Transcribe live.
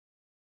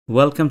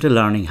Welcome to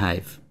learning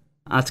hive.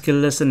 আজকের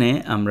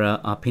লেসনে আমরা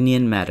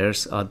opinion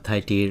matters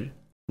অধ্যায়টির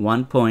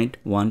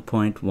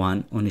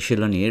 1.1.1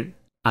 অনুশীলনীর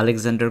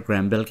Alexander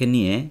গ্র্যাম্বেলকে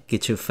নিয়ে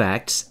কিছু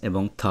ফ্যাক্টস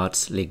এবং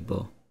থটস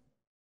লিখব।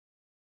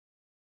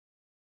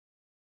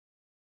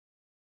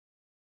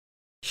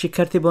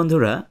 শিক্ষার্থী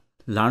বন্ধুরা,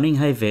 লার্নিং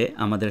হাইভে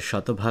আমাদের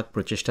শতভাগ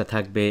প্রচেষ্টা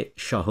থাকবে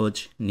সহজ,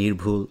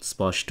 নির্ভুল,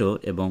 স্পষ্ট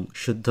এবং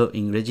শুদ্ধ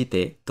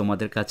ইংরেজিতে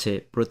তোমাদের কাছে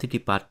প্রতিটি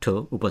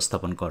পাঠ্য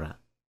উপস্থাপন করা।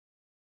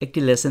 একটি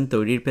লেসন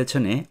তৈরির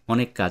পেছনে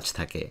অনেক কাজ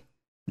থাকে,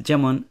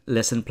 যেমন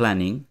lesson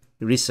planning,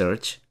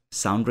 research,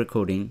 sound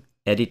recording,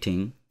 editing,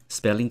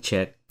 spelling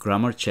check,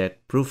 grammar check,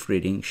 proof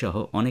reading সহ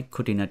অনেক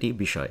খুঁটিনাটি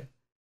বিষয়।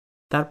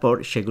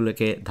 তারপর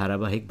সেগুলোকে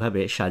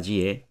ধারাবাহিকভাবে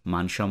সাজিয়ে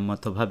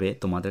মানসম্মতভাবে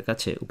তোমাদের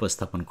কাছে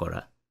উপস্থাপন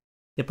করা।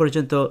 এ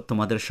পর্যন্ত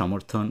তোমাদের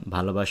সমর্থন,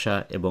 ভালোবাসা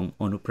এবং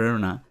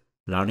অনুপ্রেরণা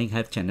লার্নিং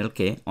হাইভ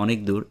চ্যানেলকে অনেক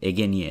দূর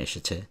এগিয়ে নিয়ে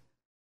এসেছে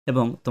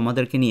এবং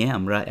তোমাদেরকে নিয়ে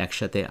আমরা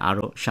একসাথে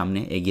আরও সামনে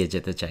এগিয়ে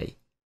যেতে চাই।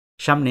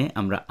 সামনে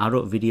আমরা আরও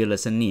ভিডিও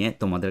লেসন নিয়ে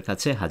তোমাদের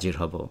কাছে হাজির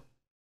হব।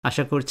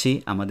 আশা করছি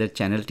আমাদের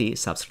চ্যানেলটি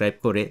সাবস্ক্রাইব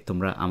করে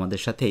তোমরা আমাদের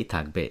সাথেই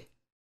থাকবে।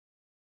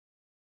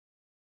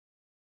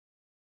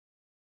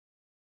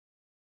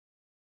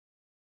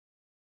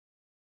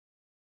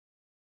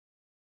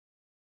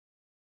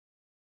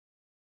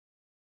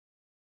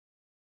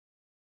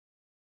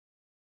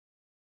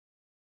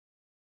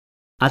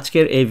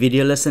 আজকের এই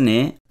ভিডিও লেসনে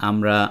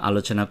আমরা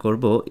আলোচনা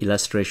করব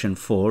ইলাস্ট্রেশন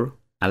 4,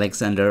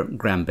 আলেকজান্ডার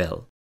গ্র্যাম্বেল।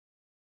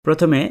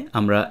 প্রথমে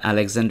আমরা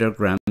আলেকজান্ডার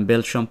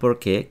গ্র্যাম্বেল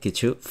সম্পর্কে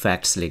কিছু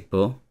ফ্যাক্টস লিখব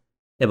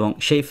এবং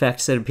সেই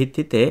ফ্যাক্টসের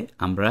ভিত্তিতে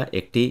আমরা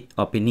একটি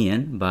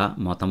অপিনিয়ন বা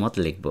মতামত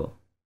লিখব।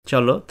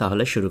 চলো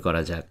তাহলে শুরু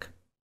করা যাক।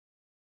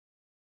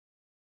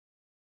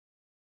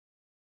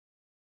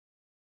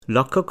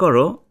 লক্ষ্য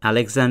করো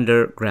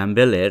আলেকজান্ডার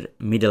গ্র্যাম্বেলের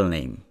মিডল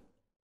নেম।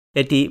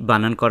 এটি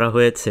বানান করা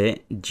হয়েছে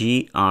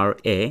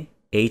GRAHAM।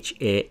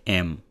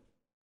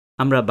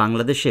 আমরা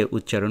বাংলাদেশে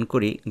উচ্চারণ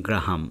করি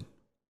গ্রাহাম,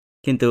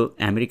 কিন্তু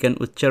আমেরিকান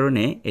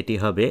উচ্চারণে এটি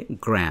হবে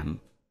গ্র্যাম,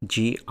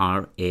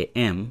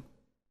 GRAM,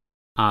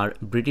 আর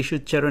ব্রিটিশ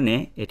উচ্চারণে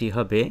এটি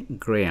হবে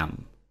গ্রেয়াম,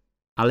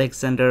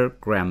 Alexander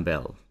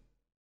গ্র্যাম্বেল।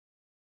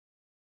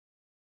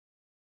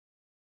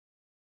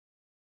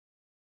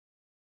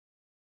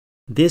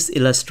 This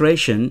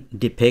illustration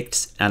depicts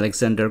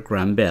Alexander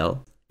Graham Bell,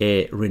 a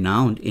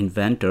renowned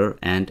inventor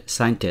and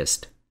scientist.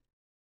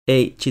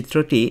 এই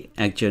চিত্রটি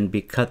একজন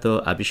বিখ্যাত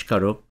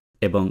আবিষ্কারক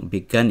এবং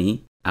বিজ্ঞানী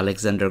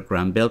আলেকজান্ডার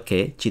গ্র্যাহাম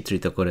বেলকে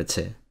চিত্রিত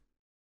করেছে।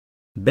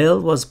 Bell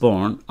was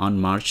born on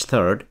March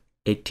 3,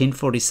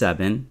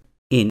 1847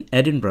 in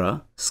Edinburgh,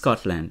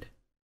 Scotland.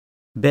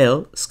 Bell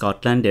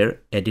স্কটল্যান্ডের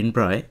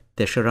এডিনব্রায়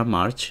 3রা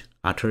মার্চ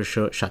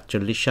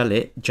 1847 সালে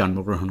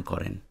জন্মগ্রহণ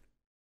করেন।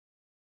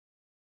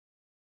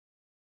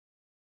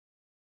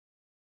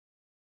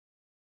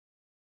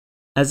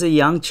 As a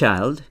young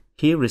child,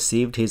 he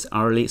received his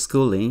early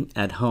schooling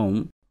at home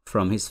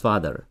from his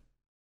father.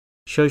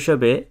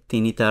 শৈশবে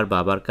তিনি তার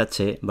বাবার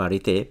কাছে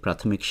বাড়িতে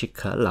প্রাথমিক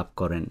শিক্ষা লাভ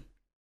করেন।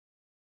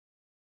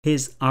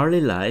 His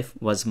early life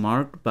was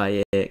marked by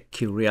a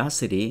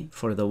curiosity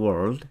for the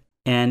world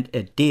and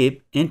a deep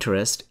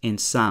interest in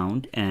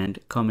sound and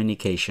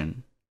communication.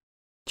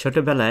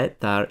 ছোটবেলায়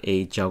তার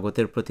এই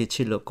জগতের প্রতি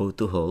ছিল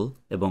কৌতূহল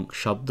এবং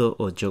শব্দ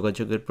ও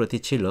যোগাযোগের প্রতি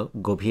ছিল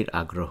গভীর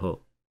আগ্রহ।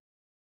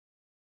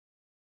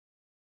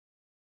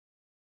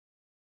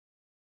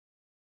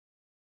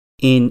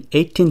 In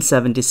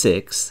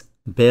 1876,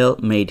 Bell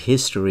made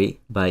history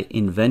by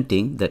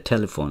inventing the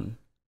telephone.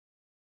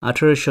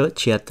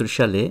 1876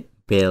 সালে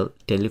বেল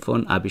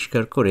টেলিফোন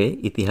আবিষ্কার করে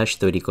ইতিহাস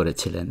তৈরি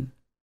করেছিলেন।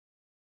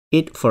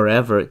 It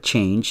forever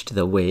changed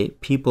the way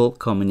people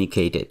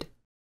communicated.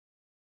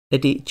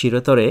 এটি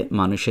চিরতরে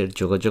মানুষের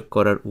যোগাযোগ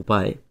করার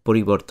উপায়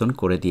পরিবর্তন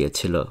করে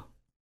দিয়েছিল।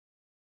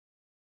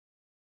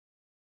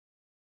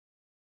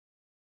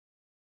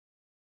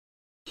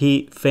 He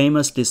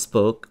famously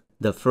spoke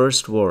the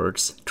first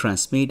words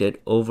transmitted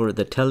over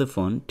the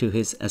telephone to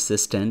his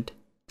assistant,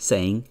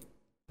 saying,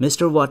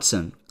 "Mr.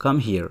 Watson, come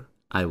here.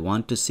 I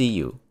want to see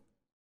you."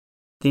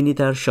 তিনি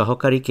তার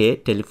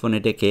সহকারীকে টেলিফোনে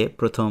ডেকে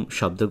প্রথম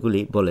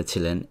শব্দগুলি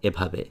বলেছিলেন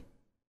এভাবে,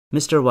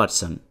 "মিস্টার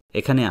ওয়াটসন,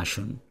 এখানে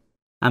আসুন,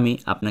 আমি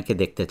আপনাকে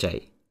দেখতে চাই।"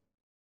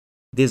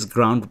 This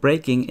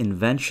groundbreaking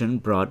invention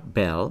brought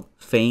Bell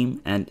fame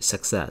and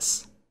success.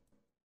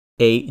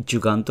 এই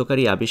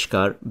যুগান্তকারী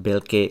আবিষ্কার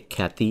বেলকে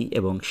খ্যাতি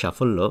এবং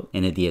সাফল্য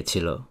এনে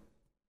দিয়েছিল।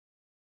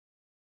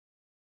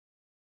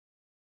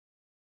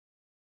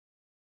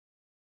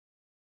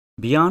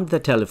 Beyond the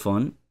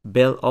telephone,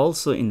 Bell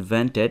also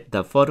invented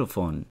the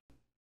photophone.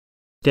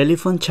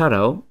 Telephone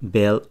ছাড়াও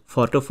বেল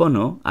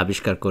ফটোফোনও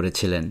আবিষ্কার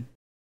করেছিলেন।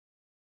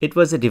 It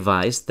was a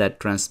device that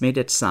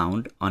transmitted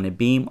sound on a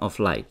beam of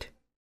light.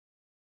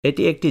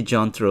 এটি একটি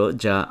যন্ত্র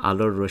যা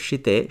আলোর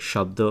রশ্মিতে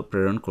শব্দ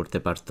প্রেরণ করতে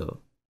পারত।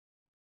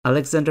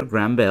 Alexander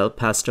Graham Bell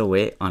passed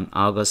away on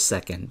August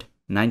 2,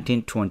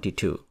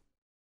 1922.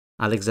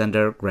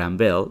 Alexander Graham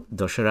Bell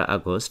 2রা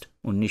August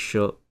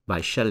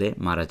 1922 সালে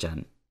মারা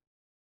যান।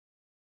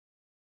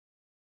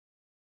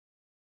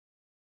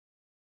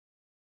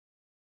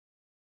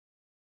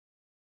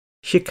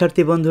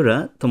 শিক্ষার্থী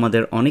বন্ধুরা,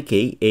 তোমাদের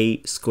অনেকেই এই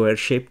স্কোয়ার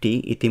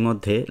শেপটি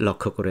ইতিমধ্যে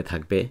লক্ষ্য করে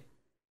থাকবে।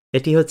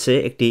 এটি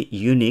হচ্ছে একটি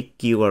ইউনিক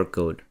কিউআর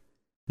কোড।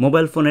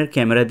 মোবাইল ফোনের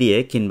ক্যামেরা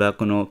দিয়ে কিংবা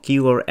কোনো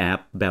কিউআর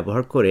অ্যাপ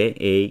ব্যবহার করে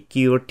এই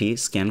কিউআরটি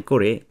স্ক্যান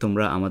করে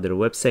তোমরা আমাদের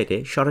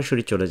ওয়েবসাইটে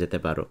সরাসরি চলে যেতে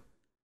পারো।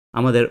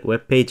 আমাদের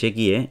ওয়েব পেজে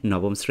গিয়ে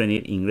নবম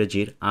শ্রেণীর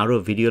ইংরেজির আরও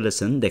ভিডিও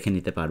লেসন দেখে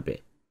নিতে পারবে।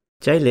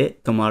 চাইলে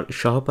তোমার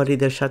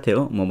সহপাঠীদের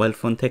সাথেও মোবাইল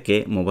ফোন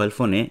থেকে মোবাইল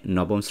ফোনে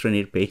নবম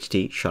শ্রেণীর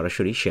পেজটি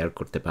সরাসরি শেয়ার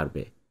করতে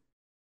পারবে।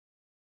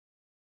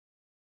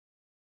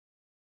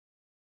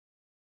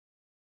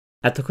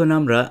 এতক্ষণ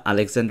আমরা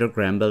আলেকজান্ডার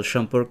গ্র্যাহাম বেল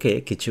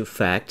সম্পর্কে কিছু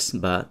ফ্যাক্টস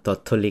বা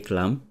তথ্য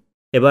লিখলাম।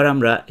 এবার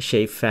আমরা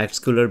সেই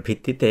ফ্যাক্টসগুলোর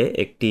ভিত্তিতে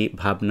একটি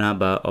ভাবনা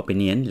বা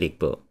অপিনিয়ন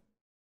লিখব।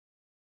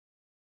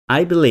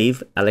 I believe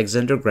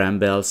Alexander Graham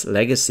Bell's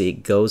legacy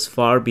goes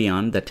far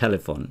beyond the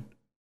telephone.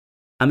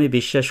 আমি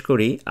বিশ্বাস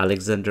করি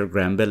আলেকজান্ডার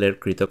গ্র্যাহাম বেলের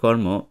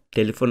কৃতকর্ম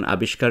টেলিফোন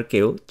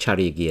আবিষ্কারকেও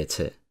ছাড়িয়ে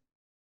গিয়েছে।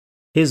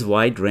 His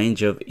wide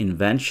range of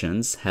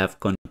inventions have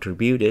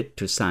contributed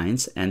to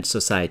science and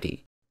society.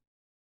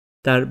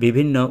 তার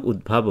বিভিন্ন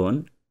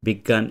উদ্ভাবন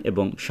বিজ্ঞান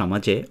এবং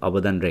সমাজে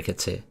অবদান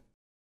রেখেছে।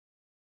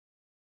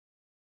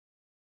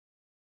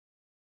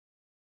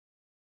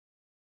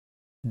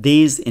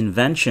 These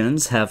inventions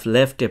have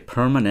left a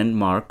permanent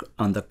mark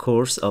on the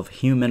course of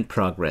human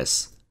progress.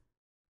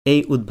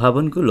 এই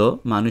উদ্ভাবনগুলো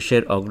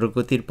মানুষের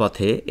অগ্রগতির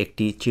পথে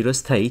একটি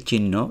চিরস্থায়ী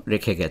চিহ্ন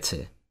রেখে গেছে।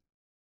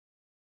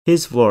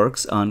 His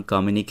works on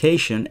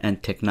communication and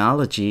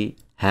technology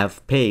have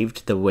paved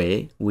the way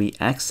we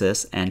access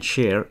and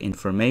share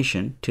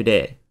information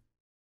today.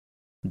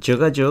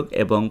 যোগাযোগ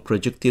এবং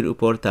প্রযুক্তির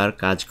উপর তার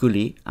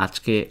কাজগুলি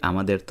আজকে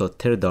আমাদের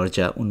তথ্যের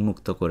দরজা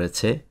উন্মুক্ত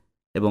করেছে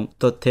এবং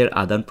তথ্যের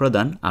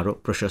আদান-প্রদান আরও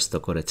প্রশস্ত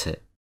করেছে।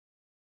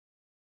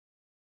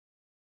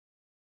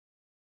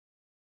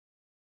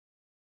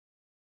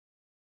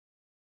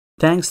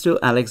 Thanks to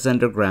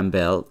Alexander Graham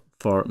Bell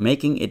for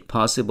making it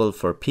possible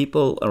for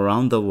people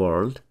around the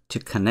world to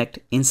connect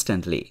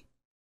instantly.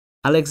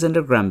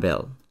 Alexander Graham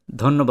Bell,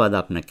 ধন্যবাদ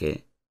আপনাকে।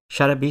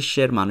 সারা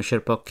বিশ্বের মানুষের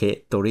পক্ষে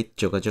তড়িৎ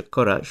যোগাযোগ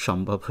করা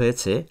সম্ভব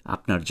হয়েছে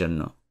আপনার জন্য।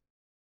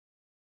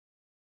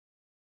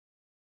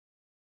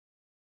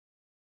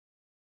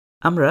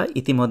 আমরা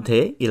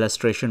ইতিমধ্যে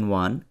illustration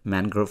 1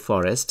 mangrove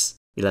forests,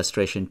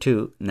 illustration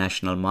 2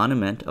 national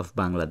monument of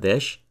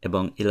Bangladesh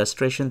এবং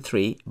ইলাস্ট্রেশন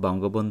 3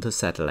 বঙ্গবন্ধু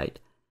স্যাটেলাইট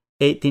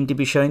এই তিনটি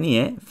বিষয়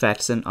নিয়ে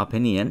ফ্যাক্টস অ্যান্ড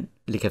অপিনিয়ন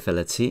লিখে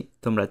ফেলেছি।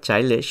 তোমরা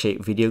চাইলে সেই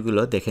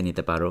ভিডিওগুলো দেখে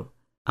নিতে পারো।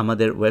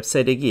 আমাদের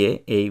ওয়েবসাইটে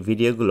গিয়ে এই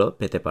ভিডিওগুলো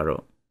পেতে পারো।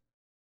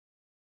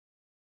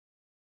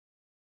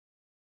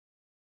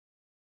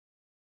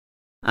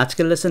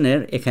 আজকের লেসনের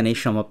এখানেই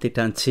সমাপ্তি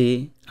টানছি।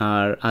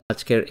 আর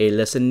আজকের এই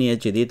লেসন নিয়ে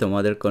যদি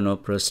তোমাদের কোনো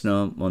প্রশ্ন,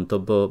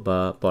 মন্তব্য বা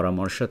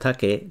পরামর্শ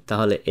থাকে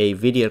তাহলে এই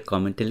ভিডিওর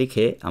কমেন্টে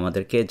লিখে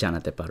আমাদেরকে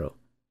জানাতে পারো।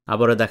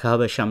 আবারও দেখা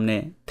হবে সামনে।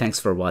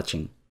 Thanks for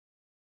watching.